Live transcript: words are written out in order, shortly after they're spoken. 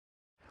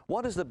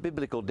What is the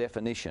biblical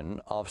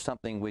definition of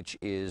something which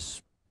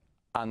is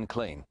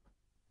unclean?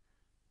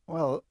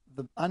 Well,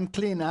 the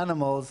unclean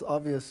animals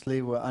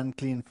obviously were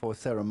unclean for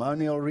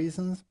ceremonial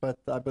reasons, but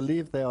I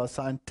believe there are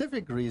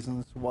scientific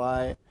reasons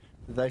why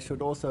they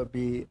should also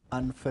be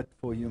unfit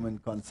for human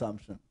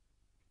consumption.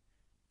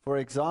 For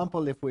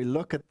example, if we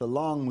look at the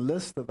long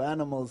list of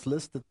animals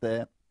listed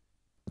there,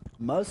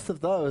 most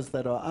of those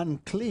that are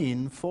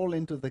unclean fall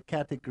into the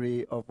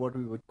category of what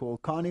we would call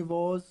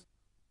carnivores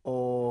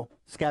or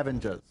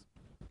scavengers.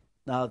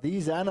 Now,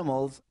 these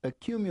animals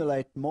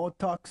accumulate more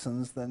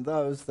toxins than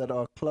those that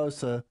are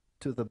closer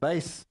to the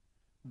base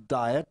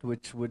diet,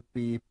 which would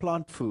be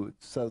plant foods.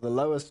 So the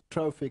lowest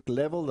trophic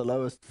level, the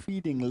lowest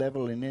feeding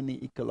level in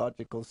any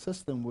ecological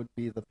system would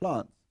be the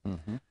plants.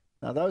 Mm-hmm.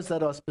 Now, those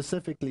that are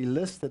specifically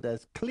listed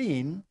as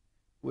clean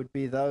would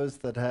be those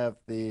that have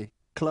the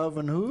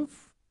cloven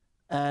hoof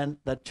and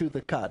that chew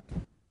the cud.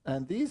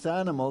 And these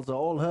animals are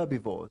all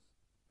herbivores.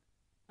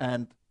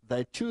 And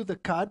they chew the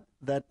cud.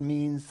 That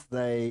means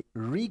they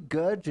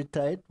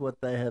regurgitate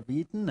what they have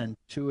eaten and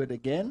chew it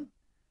again.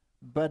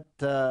 But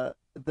the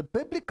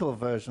biblical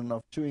version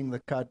of chewing the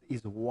cud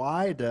is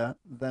wider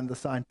than the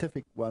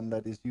scientific one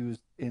that is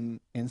used in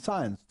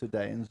science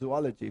today, in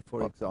zoology,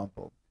 for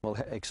example. Well,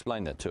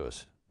 explain that to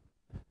us.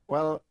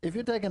 Well, if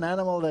you take an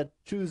animal that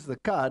chews the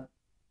cud,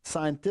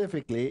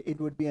 scientifically, it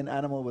would be an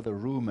animal with a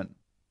rumen.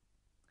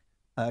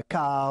 A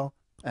cow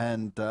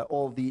and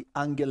all the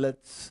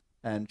ungulates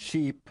and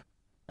sheep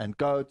and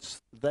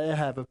goats, they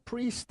have a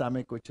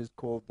pre-stomach, which is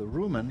called the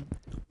rumen,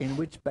 in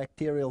which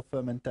bacterial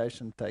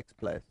fermentation takes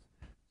place.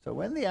 So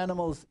when the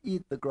animals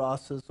eat the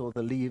grasses or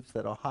the leaves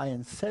that are high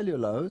in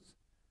cellulose,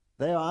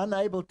 they are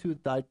unable to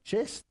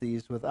digest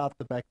these without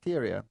the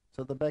bacteria.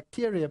 So the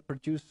bacteria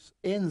produce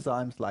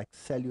enzymes like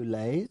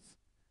cellulase,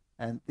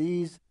 and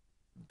these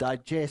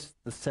digest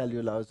the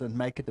cellulose and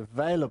make it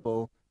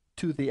available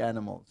to the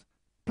animals.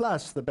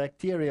 Plus, the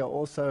bacteria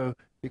also,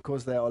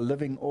 because they are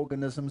living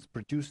organisms,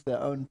 produce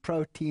their own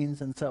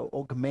proteins and so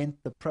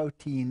augment the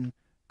protein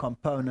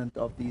component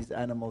of these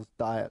animals'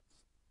 diets.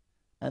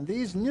 And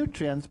these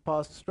nutrients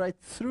pass straight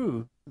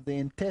through the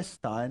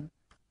intestine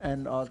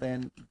and are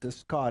then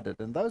discarded.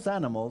 And those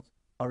animals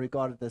are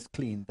regarded as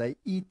clean. They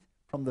eat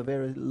from the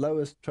very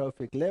lowest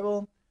trophic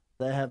level.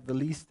 They have the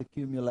least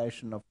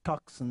accumulation of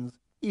toxins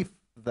if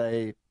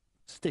they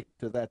stick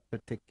to that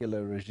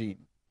particular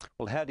regime.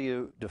 Well, how do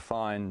you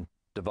define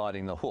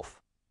dividing the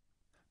hoof?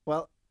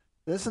 Well,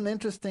 this is an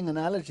interesting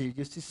analogy.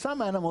 You see,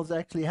 some animals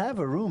actually have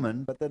a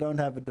rumen, but they don't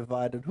have a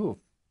divided hoof.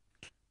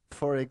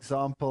 For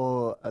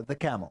example, the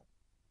camel.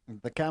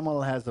 The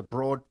camel has a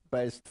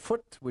broad-based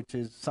foot, which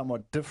is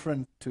somewhat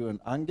different to an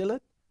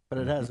ungulate, but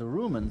it has a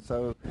rumen.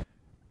 So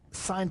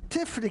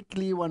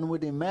scientifically, one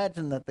would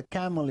imagine that the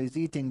camel is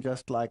eating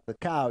just like the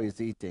cow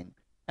is eating,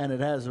 and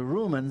it has a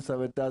rumen,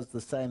 so it does the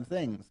same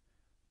things.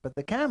 But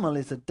the camel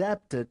is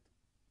adapted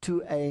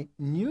to a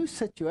new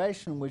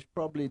situation which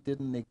probably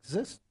didn't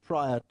exist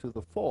prior to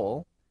the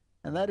fall,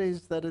 and that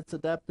is that it's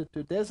adapted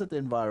to desert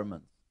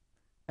environments.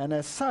 And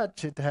as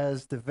such, it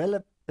has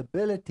developed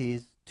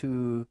abilities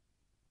to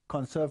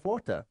conserve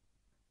water,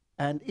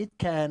 and it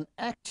can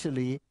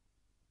actually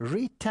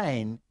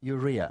retain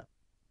urea.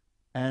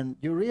 And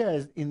urea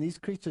is, in these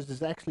creatures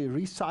is actually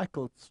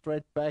recycled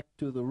straight back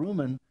to the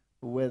rumen,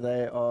 where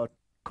they are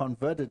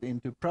converted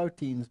into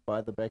proteins by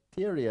the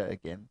bacteria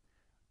again.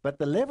 But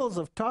the levels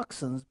of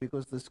toxins,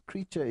 because this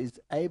creature is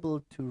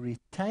able to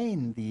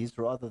retain these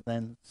rather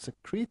than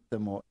secrete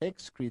them or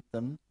excrete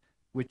them,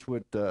 which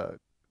would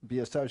be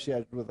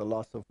associated with the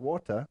loss of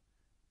water,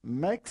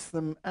 makes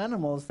them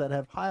animals that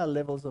have higher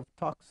levels of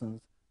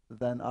toxins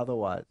than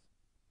otherwise.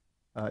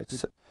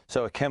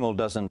 So a camel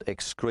doesn't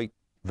excrete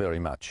very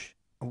much?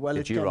 Well,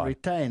 it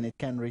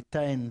can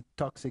retain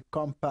toxic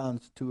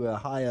compounds to a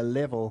higher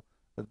level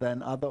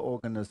than other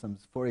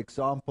organisms. For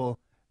example,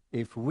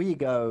 if we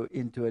go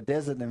into a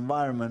desert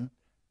environment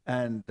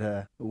and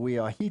we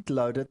are heat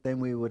loaded, then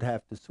we would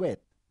have to sweat.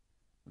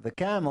 The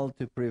camel,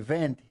 to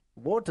prevent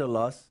water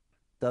loss,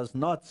 does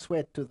not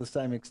sweat to the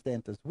same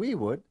extent as we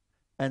would,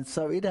 and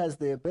so it has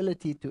the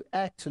ability to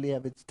actually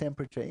have its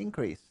temperature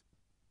increase.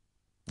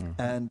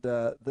 Mm-hmm. And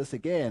this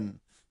again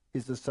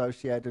is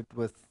associated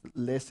with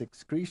less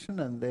excretion,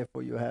 and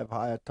therefore you have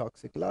higher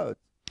toxic loads.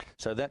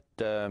 So that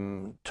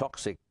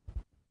toxic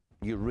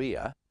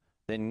urea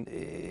then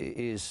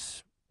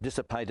is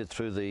dissipated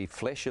through the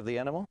flesh of the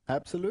animal?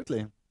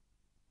 Absolutely.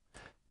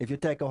 If you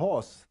take a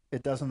horse,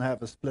 it doesn't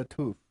have a split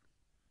hoof.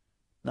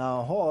 Now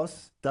a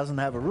horse doesn't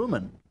have a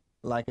rumen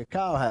like a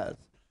cow has.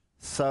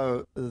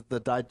 So the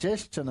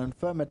digestion and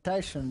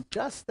fermentation,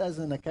 just as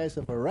in the case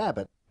of a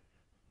rabbit,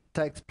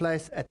 takes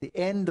place at the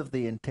end of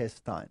the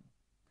intestine.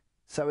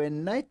 So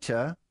in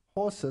nature,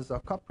 horses are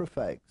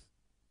coprophages,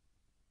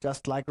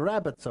 just like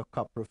rabbits are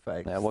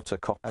coprophages. Now, what's a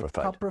coprophage?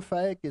 A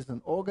coprophage is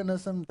an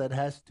organism that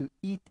has to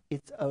eat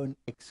its own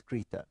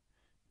excreta.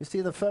 You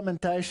see, the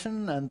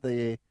fermentation and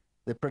the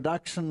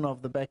production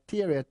of the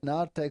bacteria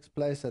now takes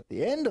place at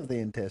the end of the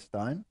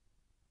intestine,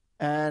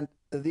 and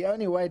the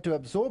only way to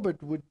absorb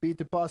it would be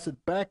to pass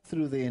it back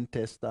through the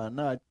intestine.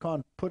 No, it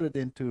can't put it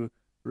into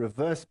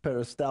reverse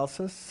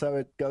peristalsis, so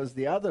it goes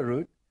the other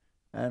route,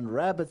 and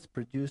rabbits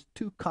produce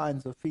two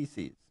kinds of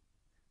feces.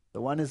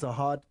 The one is a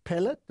hard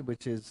pellet,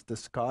 which is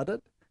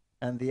discarded,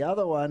 and the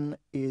other one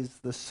is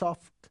the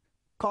soft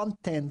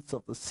contents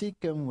of the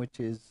cecum, which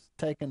is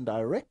taken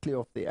directly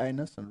off the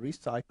anus and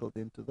recycled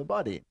into the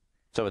body.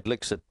 So it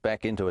licks it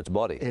back into its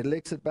body. It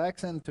licks it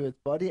back into its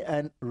body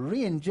and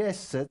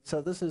re-ingests it,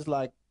 so this is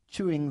like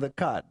chewing the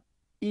cud,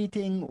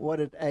 eating what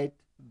it ate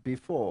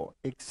before,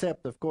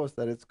 except, of course,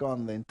 that it's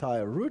gone the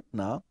entire route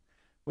now,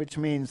 which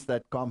means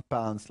that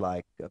compounds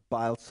like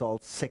bile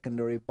salts,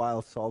 secondary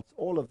bile salts,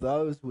 all of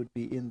those would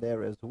be in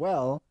there as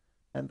well,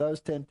 and those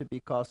tend to be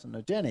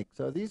carcinogenic.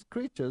 So these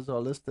creatures are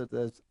listed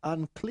as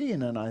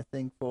unclean, and I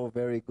think for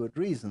very good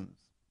reasons.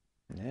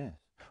 Yes.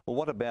 Well,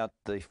 what about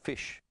the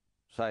fish?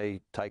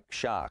 Say, take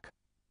shark.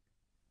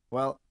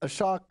 Well, a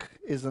shark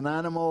is an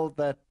animal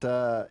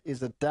that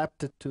is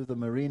adapted to the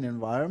marine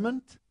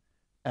environment,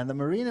 and the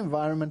marine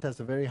environment has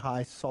a very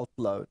high salt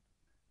load.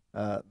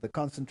 The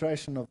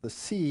concentration of the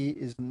sea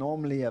is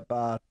normally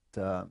about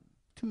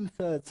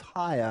 2/3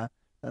 higher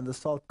than the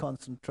salt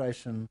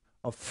concentration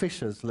of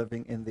fishes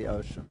living in the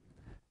ocean.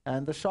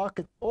 And the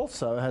shark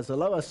also has a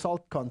lower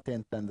salt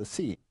content than the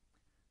sea.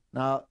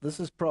 Now, this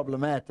is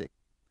problematic.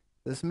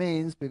 This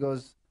means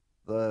because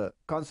the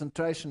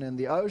concentration in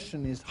the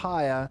ocean is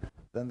higher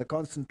than the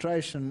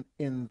concentration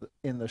in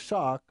the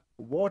shark,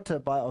 water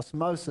by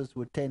osmosis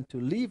would tend to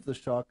leave the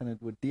shark and it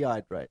would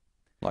dehydrate.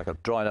 Like a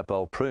dried up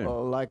old prune.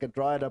 Or like a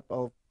dried up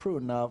old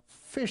prune. Now,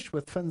 fish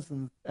with fins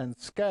and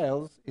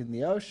scales in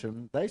the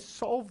ocean, they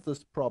solve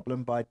this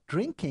problem by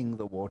drinking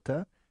the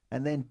water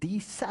and then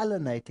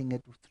desalinating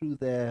it through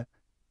their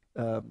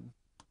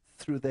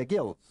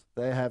gills.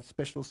 They have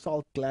special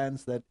salt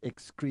glands that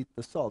excrete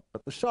the salt,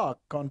 but the shark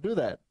can't do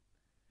that.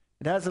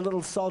 It has a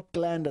little salt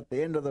gland at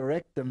the end of the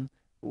rectum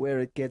where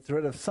it gets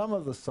rid of some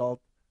of the salt,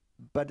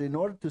 but in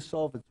order to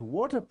solve its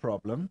water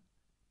problem,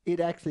 it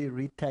actually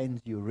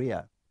retains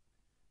urea.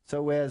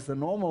 So whereas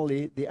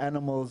normally the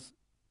animals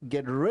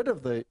get rid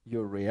of the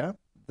urea,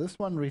 this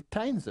one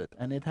retains it,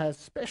 and it has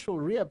special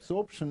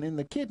reabsorption in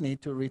the kidney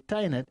to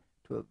retain it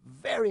to a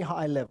very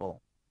high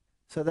level,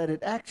 so that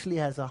it actually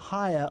has a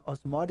higher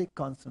osmotic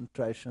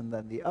concentration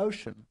than the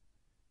ocean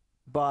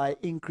by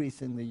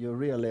increasing the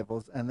urea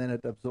levels, and then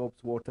it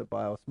absorbs water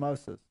by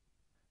osmosis.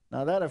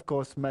 Now that, of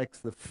course,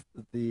 makes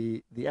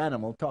the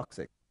animal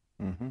toxic.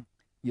 Mm-hmm.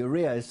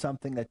 Urea is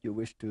something that you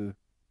wish to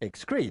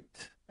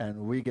excrete,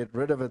 and we get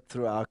rid of it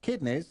through our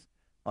kidneys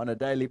on a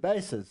daily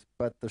basis,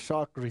 but the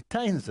shark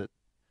retains it.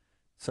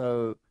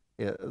 So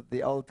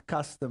the old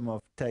custom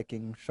of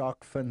taking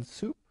shark fin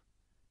soup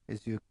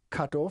is you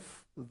cut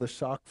off the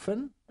shark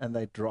fin and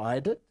they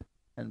dried it,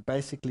 and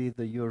basically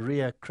the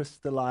urea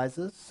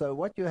crystallizes. So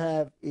what you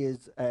have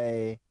is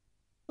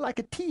like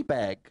a tea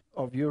bag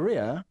of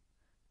urea,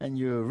 and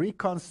you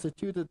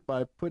reconstitute it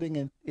by putting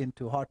it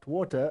into hot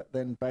water.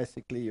 Then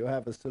basically you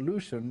have a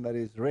solution that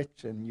is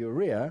rich in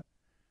urea,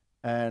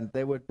 and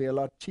there would be a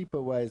lot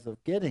cheaper ways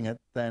of getting it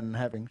than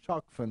having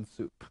shark fin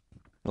soup.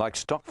 Like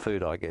stock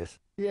food, I guess.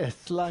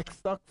 Yes, like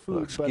stock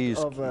food, Like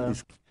but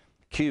of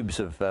cubes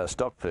of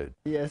stock food.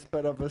 yes,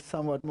 but of a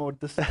somewhat more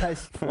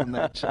distasteful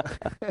nature.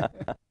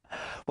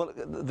 Well,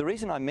 the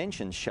reason I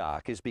mention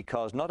shark is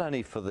because not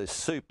only for the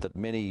soup that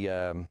many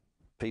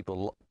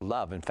people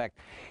love, in fact,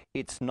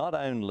 it's not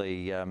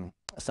only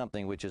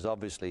something which is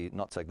obviously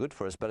not so good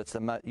for us, but it's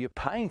you're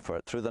paying for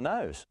it through the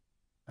nose.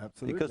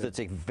 Absolutely. Because it's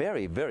a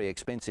very, very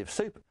expensive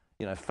soup,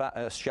 you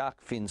know,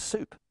 shark fin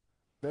soup.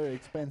 Very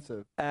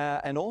expensive.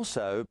 And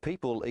also,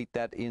 people eat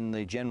that in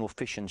the general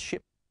fish and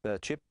chip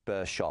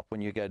shop.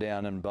 When you go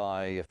down and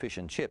buy fish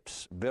and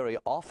chips, very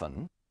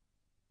often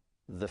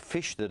the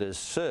fish that is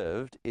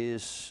served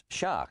is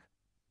shark,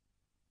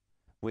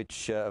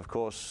 which, of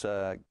course,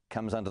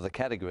 comes under the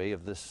category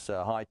of this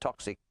high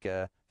toxic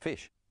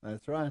fish.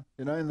 That's right.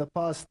 You know, in the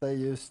past, they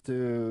used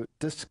to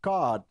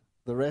discard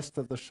the rest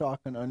of the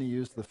shark and only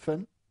use the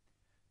fin.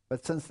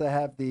 But since they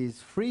have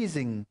these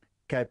freezing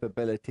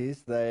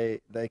capabilities, they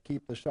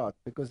keep the shark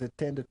because it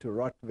tended to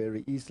rot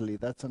very easily.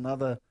 That's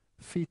another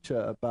feature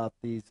about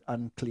these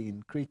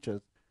unclean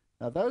creatures.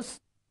 Now,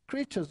 those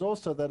creatures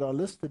also that are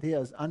listed here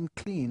as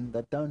unclean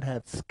that don't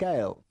have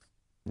scales,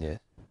 Yes.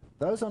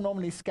 those are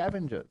normally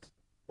scavengers.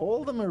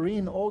 All the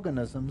marine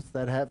organisms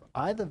that have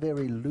either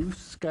very loose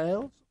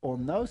scales or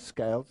no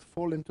scales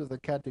fall into the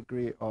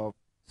category of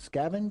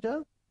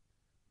scavenger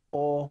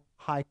or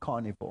high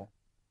carnivore.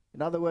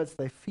 In other words,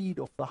 they feed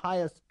off the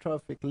highest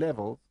trophic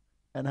levels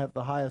and have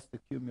the highest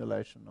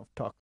accumulation of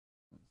toxins.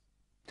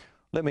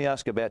 Let me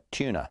ask about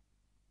tuna.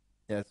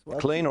 Yes. Well,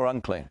 Clean or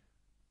unclean?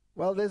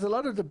 well, there's a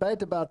lot of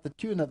debate about the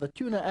tuna. The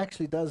tuna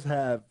actually does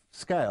have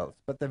scales,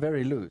 but they're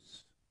very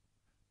loose.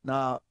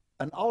 Now,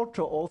 an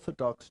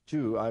ultra-Orthodox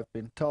Jew, I've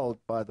been told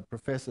by the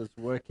professors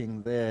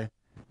working there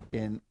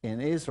in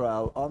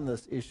Israel on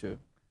this issue,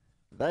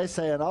 they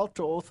say an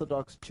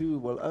ultra-Orthodox Jew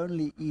will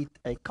only eat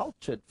a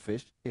cultured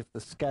fish if the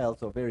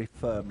scales are very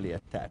firmly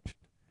attached.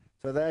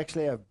 So they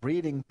actually have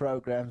breeding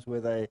programs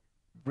where they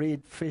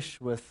breed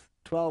fish with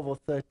 12 or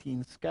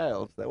 13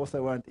 scales. They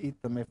also won't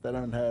eat them if they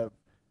don't have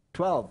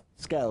 12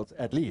 scales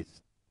at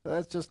least. So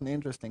that's just an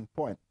interesting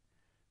point.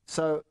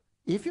 So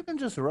if you can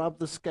just rub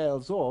the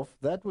scales off,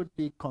 that would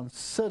be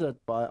considered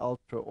by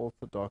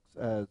ultra-Orthodox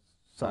as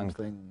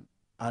something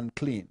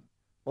unclean.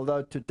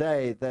 Although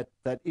today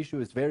that issue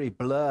is very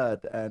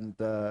blurred and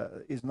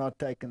is not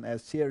taken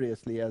as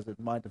seriously as it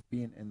might have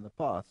been in the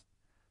past.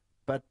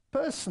 But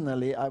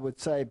personally, I would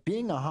say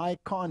being a high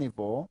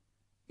carnivore,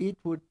 it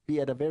would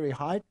be at a very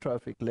high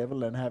trophic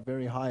level and have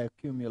very high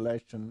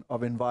accumulation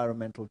of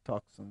environmental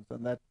toxins,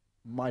 and that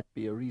might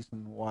be a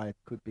reason why it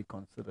could be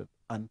considered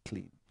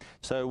unclean.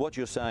 So what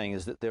you're saying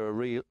is that there are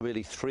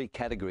really three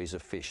categories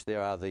of fish.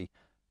 There are the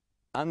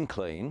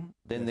unclean,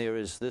 then there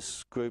is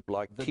this group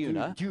like The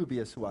tuna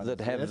dubious ones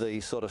that have the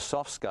sort of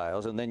soft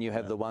scales, and then you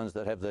have the ones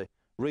that have the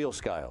real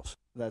scales.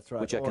 That's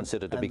right. Which are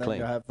considered to be clean.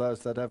 clean. And then you have those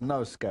that have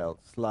no scales,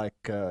 like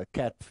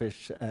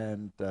catfish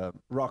and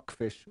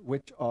rockfish,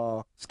 which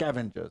are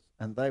scavengers,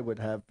 and they would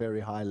have very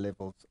high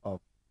levels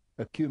of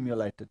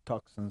accumulated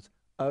toxins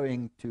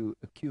owing to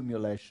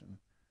accumulation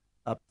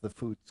up the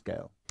food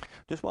scale.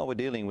 Just while we're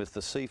dealing with the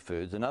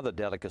seafoods, another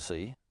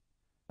delicacy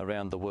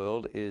around the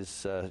world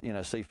is, you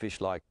know, sea fish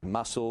like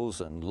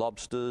mussels and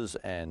lobsters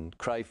and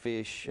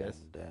crayfish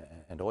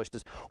and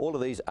oysters. All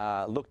of these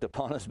are looked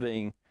upon as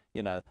being,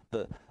 you know,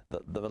 the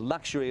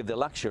luxury of the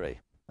luxury.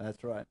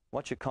 That's right.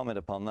 What's your comment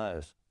upon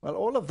those? Well,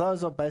 all of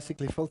those are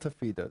basically filter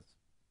feeders.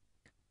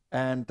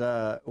 And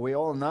we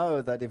all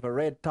know that if a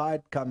red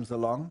tide comes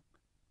along,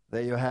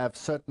 there you have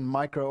certain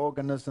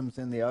microorganisms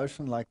in the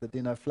ocean, like the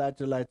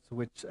dinoflagellates,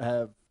 which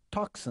have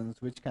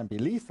toxins which can be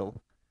lethal.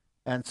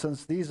 And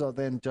since these are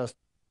then just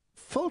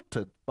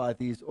filtered by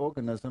these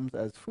organisms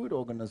as food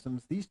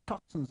organisms, these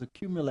toxins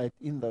accumulate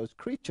in those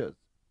creatures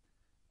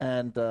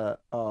and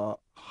are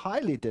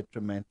highly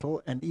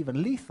detrimental and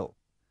even lethal.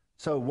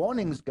 So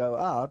warnings go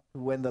out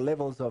when the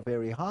levels are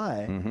very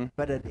high,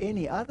 but at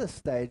any other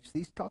stage,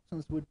 these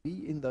toxins would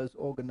be in those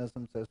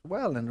organisms as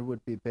well, and it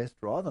would be best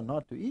rather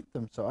not to eat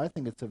them. So I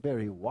think it's a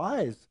very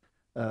wise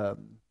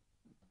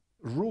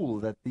rule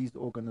that these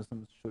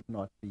organisms should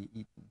not be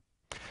eaten.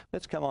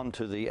 Let's come on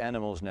to the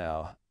animals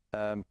now.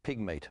 Pig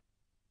meat.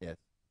 Yes.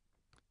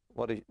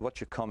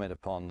 What's your comment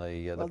upon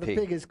the Well, pig? the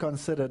pig is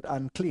considered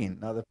unclean.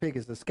 Now, the pig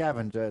is a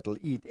scavenger. It'll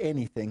eat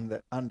anything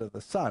that under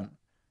the sun.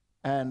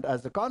 And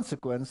as a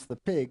consequence, the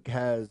pig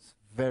has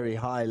very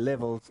high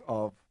levels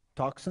of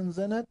toxins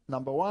in it,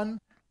 number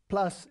one,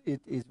 plus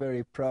it is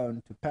very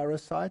prone to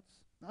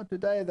parasites. Now,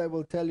 today they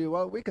will tell you,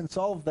 well, we can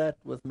solve that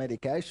with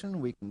medication.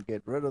 We can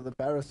get rid of the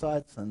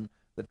parasites, and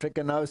the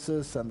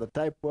trichinosis and the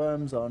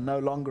tapeworms are no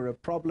longer a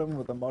problem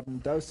with the modern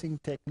dosing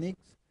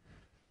techniques.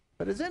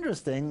 But it's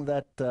interesting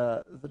that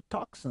the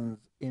toxins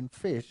in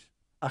fish,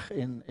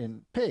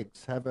 in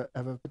pigs, have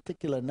a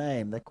particular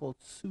name. They're called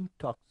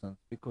zootoxins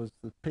because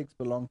the pigs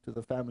belong to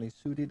the family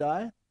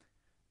Suidae.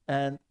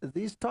 And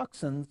these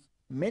toxins,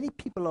 many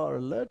people are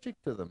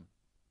allergic to them.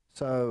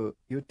 So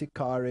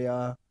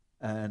urticaria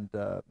and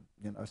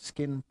you know,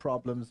 skin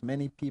problems,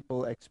 many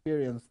people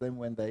experience them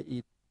when they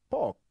eat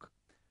pork.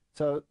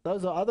 So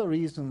those are other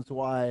reasons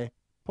why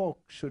pork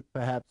should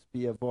perhaps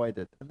be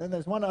avoided. And then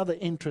there's one other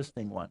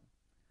interesting one.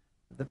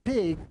 The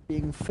pig,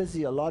 being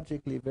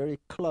physiologically very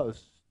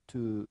close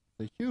to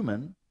the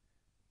human,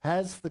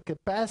 has the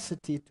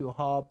capacity to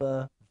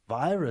harbor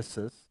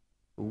viruses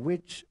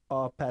which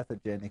are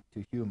pathogenic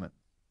to humans.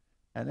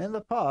 And in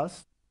the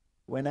past,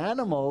 when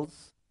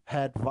animals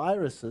had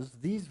viruses,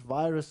 these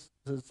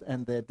viruses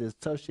and their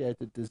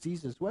associated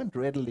diseases weren't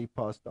readily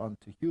passed on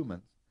to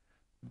humans,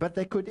 but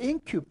they could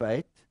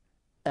incubate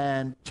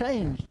and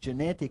change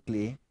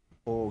genetically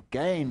or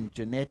gain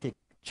genetic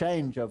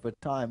change over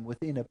time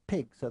within a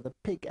pig. So the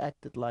pig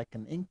acted like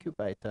an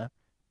incubator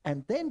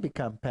and then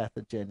become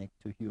pathogenic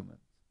to humans.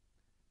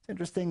 It's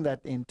interesting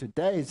that in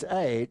today's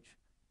age,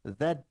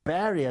 that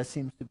barrier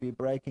seems to be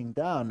breaking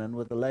down, and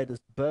with the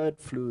latest bird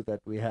flu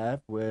that we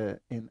have, where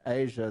in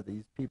Asia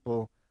these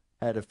people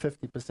had a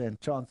 50%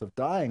 chance of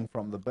dying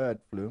from the bird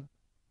flu,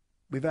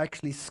 we've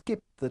actually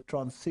skipped the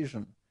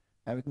transition,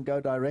 and we can go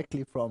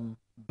directly from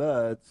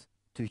birds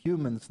to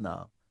humans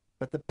now.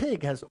 But the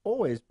pig has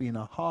always been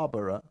a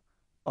harborer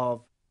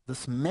of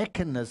this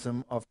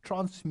mechanism of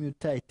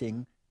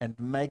transmutating and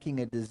making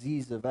a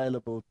disease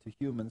available to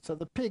humans. So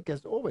the pig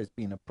has always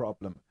been a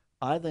problem,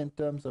 either in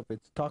terms of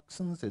its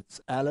toxins,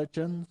 its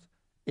allergens,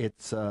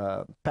 its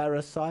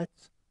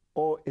parasites,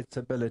 or its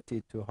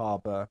ability to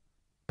harbor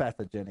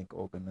pathogenic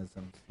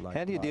organisms like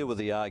How do you deal with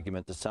mice. the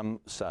argument that some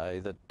say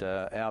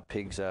that our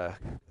pigs are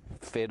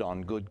fed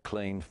on good,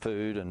 clean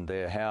food and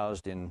they're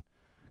housed in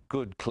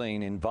good,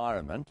 clean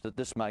environment, that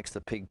this makes the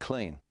pig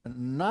clean?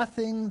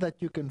 Nothing that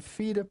you can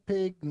feed a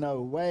pig,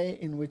 no way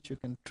in which you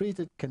can treat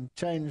it, can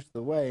change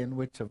the way in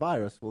which a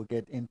virus will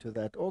get into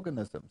that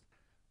organism.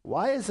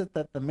 Why is it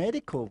that the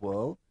medical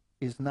world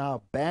is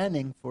now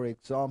banning, for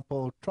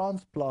example,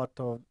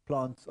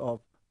 transplants of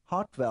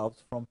heart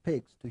valves from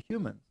pigs to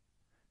humans?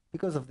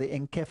 Because of the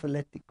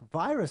encephalitic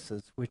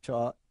viruses which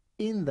are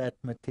in that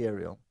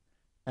material.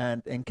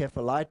 And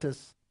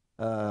encephalitis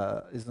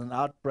is an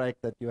outbreak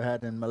that you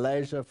had in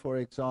Malaysia, for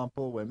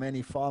example, where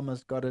many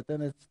farmers got it,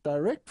 and it's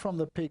direct from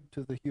the pig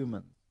to the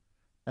humans.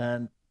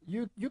 And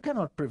you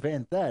cannot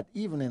prevent that,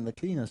 even in the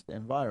cleanest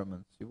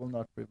environments. You will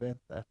not prevent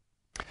that.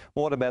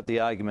 What about the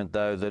argument,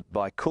 though, that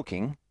by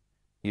cooking,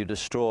 you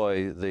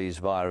destroy these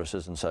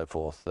viruses and so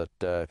forth,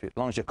 that as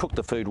long as you cook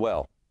the food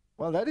well?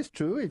 Well, that is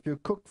true. If you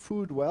cook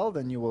food well,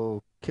 then you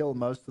will kill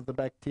most of the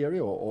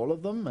bacteria, or all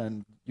of them,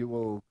 and you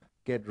will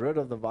get rid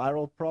of the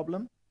viral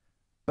problem.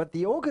 But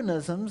the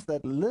organisms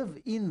that live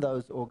in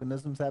those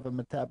organisms have a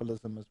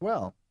metabolism as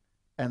well.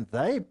 And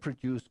they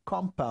produce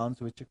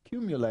compounds which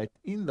accumulate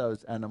in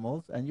those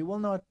animals, and you will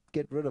not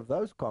get rid of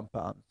those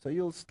compounds. So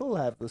you'll still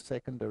have the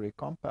secondary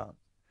compounds.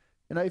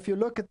 You know, if you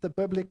look at the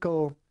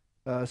biblical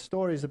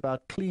stories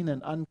about clean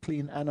and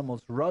unclean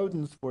animals,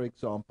 rodents, for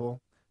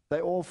example, they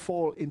all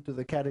fall into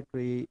the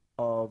category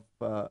of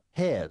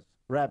hares,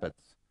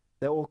 rabbits.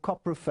 They're all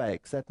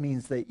coprophages. That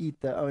means they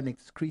eat their own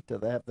excreta.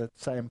 They have that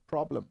same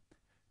problem.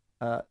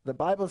 The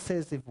Bible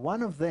says if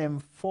one of them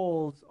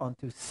falls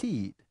onto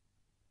seed,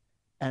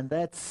 and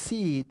that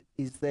seed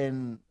is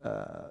then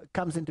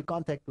comes into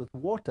contact with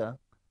water,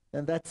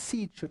 then that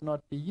seed should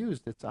not be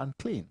used. It's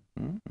unclean,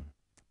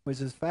 which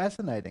is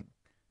fascinating.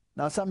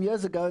 Now, some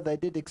years ago, they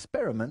did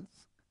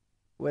experiments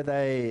where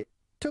they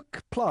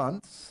took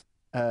plants,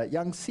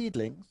 young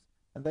seedlings,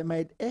 and they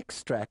made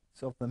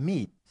extracts of the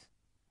meat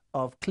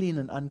of clean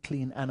and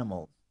unclean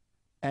animals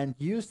and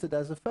used it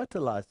as a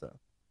fertilizer.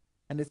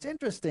 And it's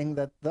interesting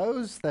that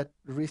those that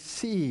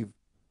received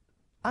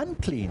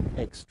unclean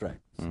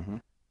extracts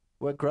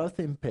were growth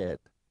impaired.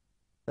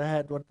 They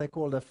had what they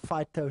called a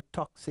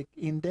phytotoxic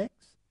index,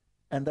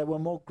 and they were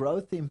more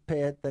growth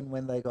impaired than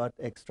when they got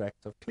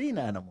extracts of clean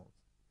animals.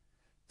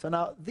 So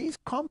now these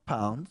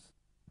compounds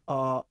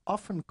are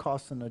often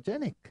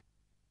carcinogenic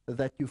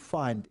that you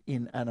find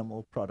in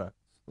animal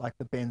products, like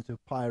the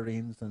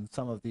benzopyrines, and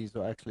some of these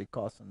are actually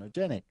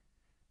carcinogenic.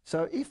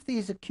 So if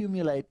these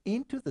accumulate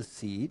into the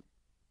seed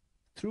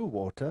through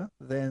water,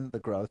 then the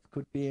growth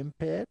could be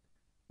impaired.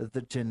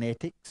 The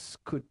genetics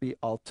could be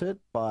altered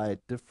by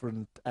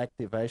different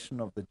activation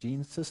of the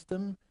gene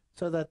system,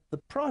 so that the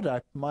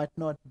product might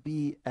not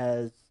be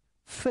as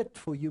fit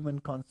for human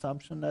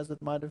consumption as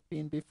it might have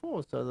been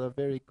before. So there are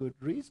very good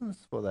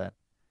reasons for that.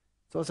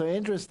 It's also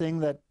interesting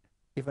that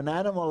if an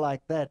animal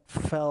like that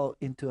fell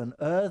into an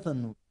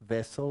earthen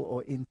vessel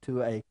or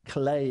into a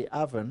clay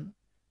oven,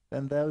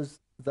 then those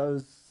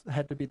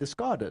had to be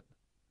discarded.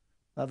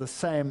 Now the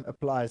same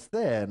applies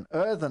there. An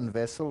earthen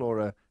vessel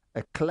or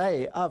a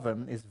clay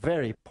oven is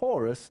very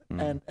porous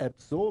and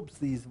absorbs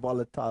these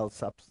volatile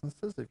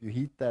substances. If you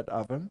heat that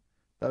oven,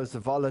 those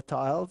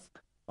volatiles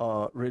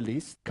are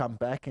released, come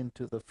back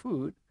into the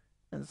food,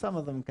 and some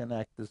of them can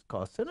act as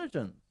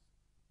carcinogens.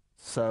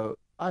 So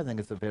I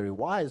think it's a very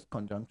wise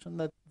conjunction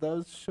that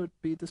those should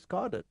be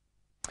discarded.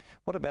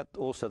 What about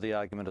also the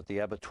argument at the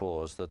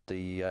abattoirs that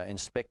the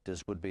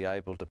inspectors would be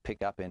able to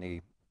pick up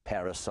any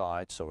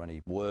parasites or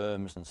any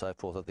worms and so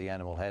forth that the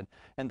animal had,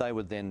 and they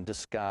would then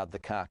discard the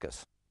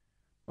carcass?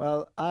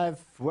 Well,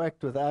 I've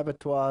worked with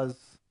abattoirs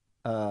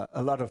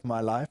a lot of my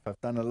life.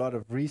 I've done a lot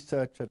of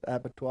research at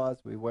abattoirs.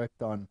 We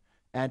worked on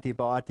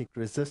antibiotic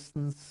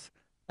resistance,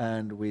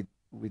 and we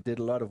did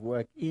a lot of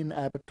work in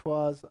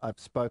abattoirs. I've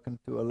spoken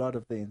to a lot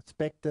of the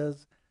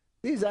inspectors.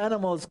 These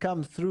animals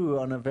come through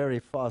on a very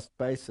fast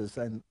basis,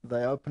 and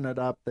they open it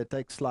up, they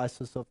take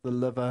slices of the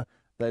liver,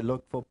 they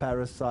look for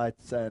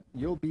parasites, and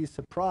you'll be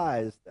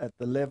surprised at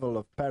the level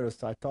of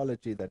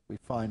parasitology that we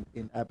find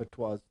in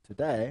abattoirs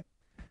today.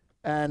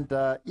 And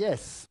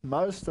yes,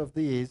 most of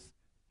these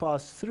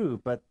pass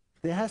through, but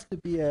there has to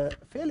be a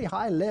fairly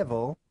high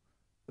level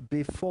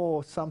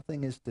before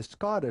something is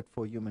discarded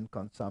for human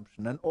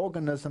consumption. An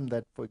organism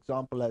that, for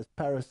example, has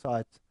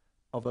parasites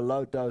of a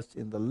low dose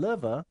in the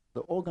liver,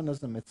 the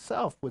organism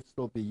itself would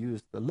still be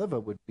used, the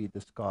liver would be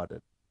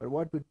discarded. But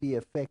what would be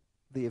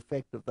the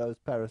effect of those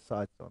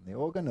parasites on the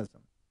organism?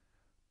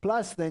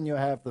 Plus, then you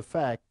have the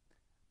fact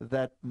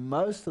that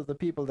most of the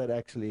people that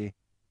actually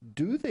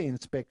do the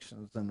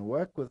inspections and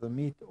work with the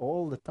meat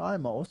all the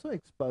time are also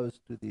exposed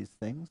to these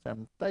things,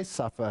 and they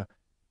suffer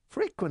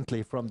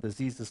frequently from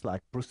diseases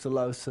like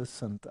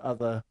brucellosis and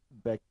other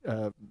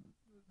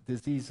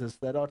diseases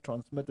that are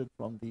transmitted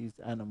from these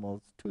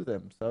animals to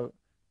them. So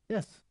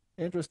yes,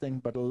 interesting,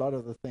 but a lot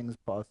of the things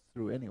pass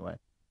through anyway.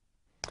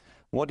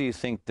 What do you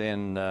think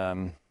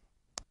then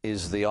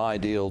is the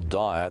ideal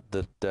diet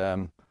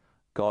that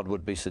God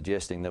would be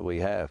suggesting that we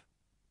have?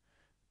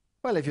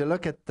 Well, if you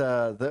look at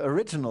the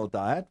original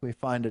diet, we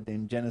find it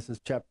in Genesis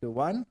chapter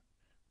 1,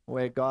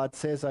 where God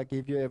says, I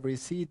give you every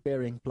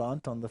seed-bearing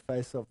plant on the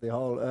face of the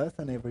whole earth,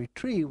 and every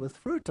tree with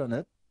fruit on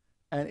it,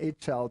 and it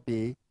shall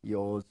be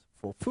yours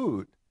for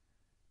food.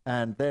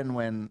 And then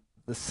when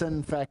the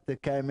sin factor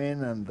came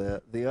in and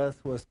the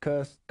earth was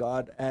cursed,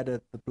 God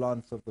added the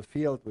plants of the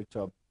field, which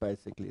are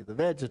basically the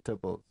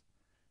vegetables.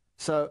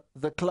 So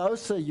the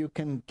closer you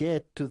can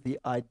get to the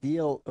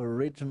ideal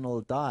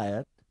original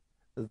diet,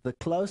 the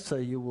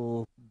closer you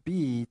will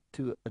be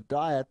to a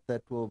diet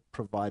that will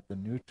provide the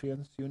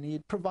nutrients you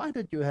need,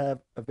 provided you have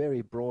a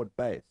very broad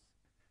base.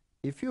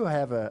 If you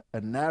have a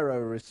narrow,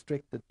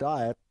 restricted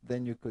diet,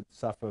 then you could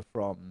suffer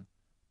from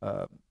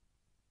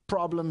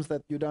problems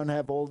that you don't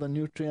have all the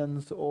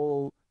nutrients,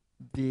 all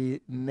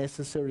the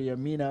necessary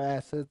amino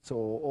acids,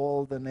 or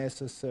all the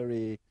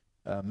necessary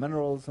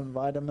minerals and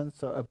vitamins.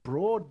 So a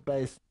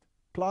broad-based,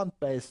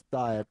 plant-based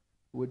diet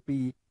would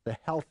be the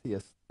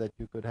healthiest that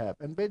you could have.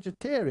 And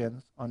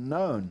vegetarians are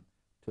known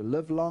to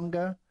live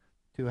longer,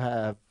 to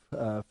have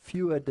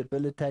fewer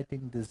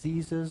debilitating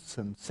diseases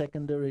and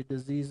secondary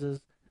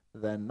diseases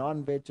than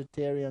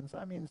non-vegetarians.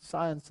 I mean,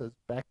 science has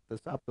backed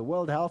this up. The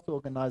World Health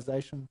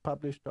Organization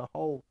published a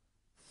whole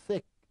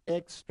thick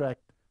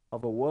extract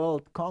of a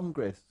World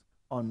Congress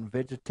on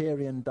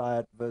vegetarian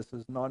diet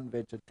versus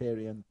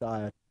non-vegetarian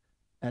diet,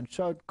 and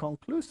showed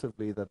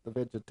conclusively that the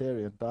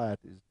vegetarian diet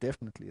is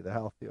definitely the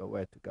healthier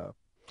way to go.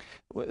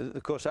 Well,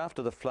 of course,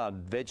 after the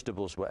flood,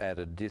 vegetables were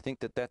added. Do you think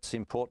that that's an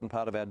important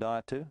part of our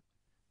diet too?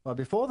 Well,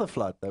 before the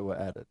flood, they were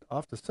added.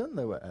 After sin,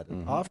 they were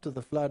added. After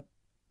the flood,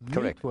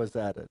 meat was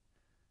added.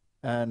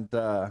 And,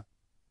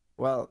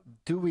 well,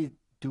 do we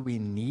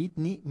need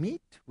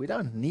meat? We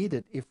don't need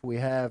it if we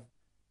have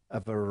a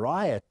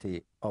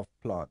variety of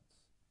plants.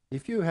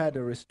 If you had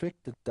a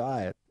restricted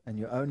diet and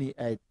you only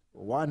ate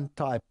one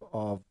type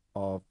of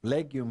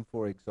legume,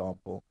 for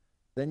example,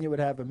 then you would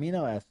have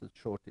amino acid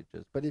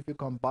shortages. But if you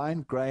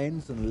combine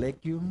grains and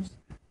legumes,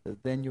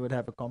 then you would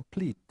have a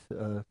complete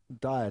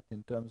diet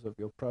in terms of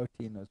your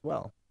protein as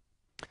well.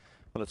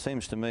 Well, it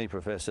seems to me,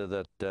 Professor,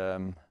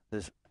 that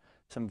there's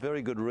some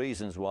very good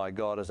reasons why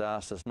God has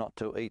asked us not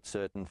to eat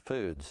certain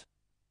foods.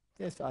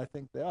 Yes, I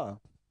think there are.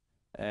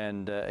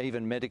 And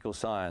even medical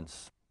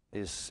science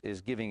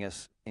is giving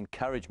us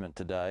encouragement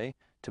today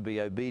to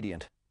be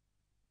obedient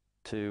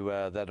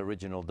to that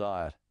original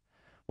diet.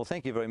 Well,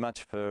 thank you very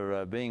much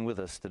for being with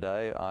us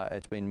today.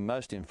 It's been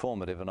most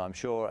informative, and I'm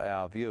sure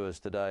our viewers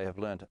today have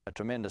learnt a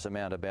tremendous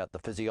amount about the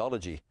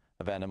physiology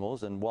of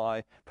animals and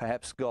why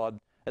perhaps God,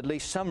 at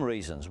least some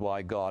reasons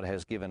why God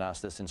has given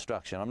us this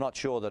instruction. I'm not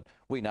sure that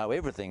we know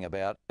everything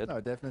about it. No,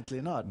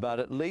 definitely not. But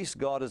at least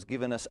God has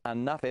given us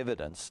enough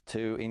evidence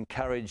to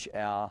encourage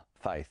our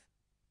faith.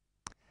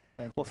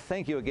 Well,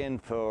 thank you again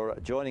for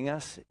joining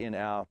us in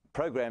our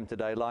program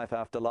today, Life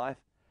After Life.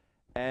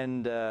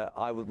 And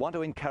I would want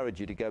to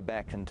encourage you to go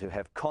back and to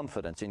have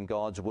confidence in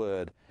God's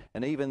Word.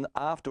 And even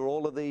after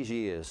all of these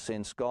years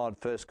since God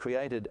first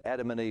created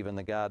Adam and Eve in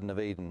the Garden of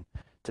Eden,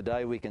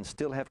 today we can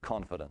still have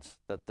confidence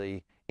that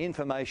the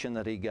information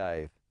that He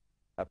gave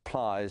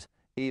applies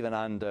even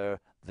under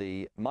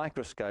the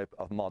microscope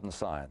of modern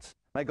science.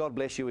 May God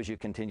bless you as you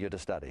continue to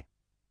study.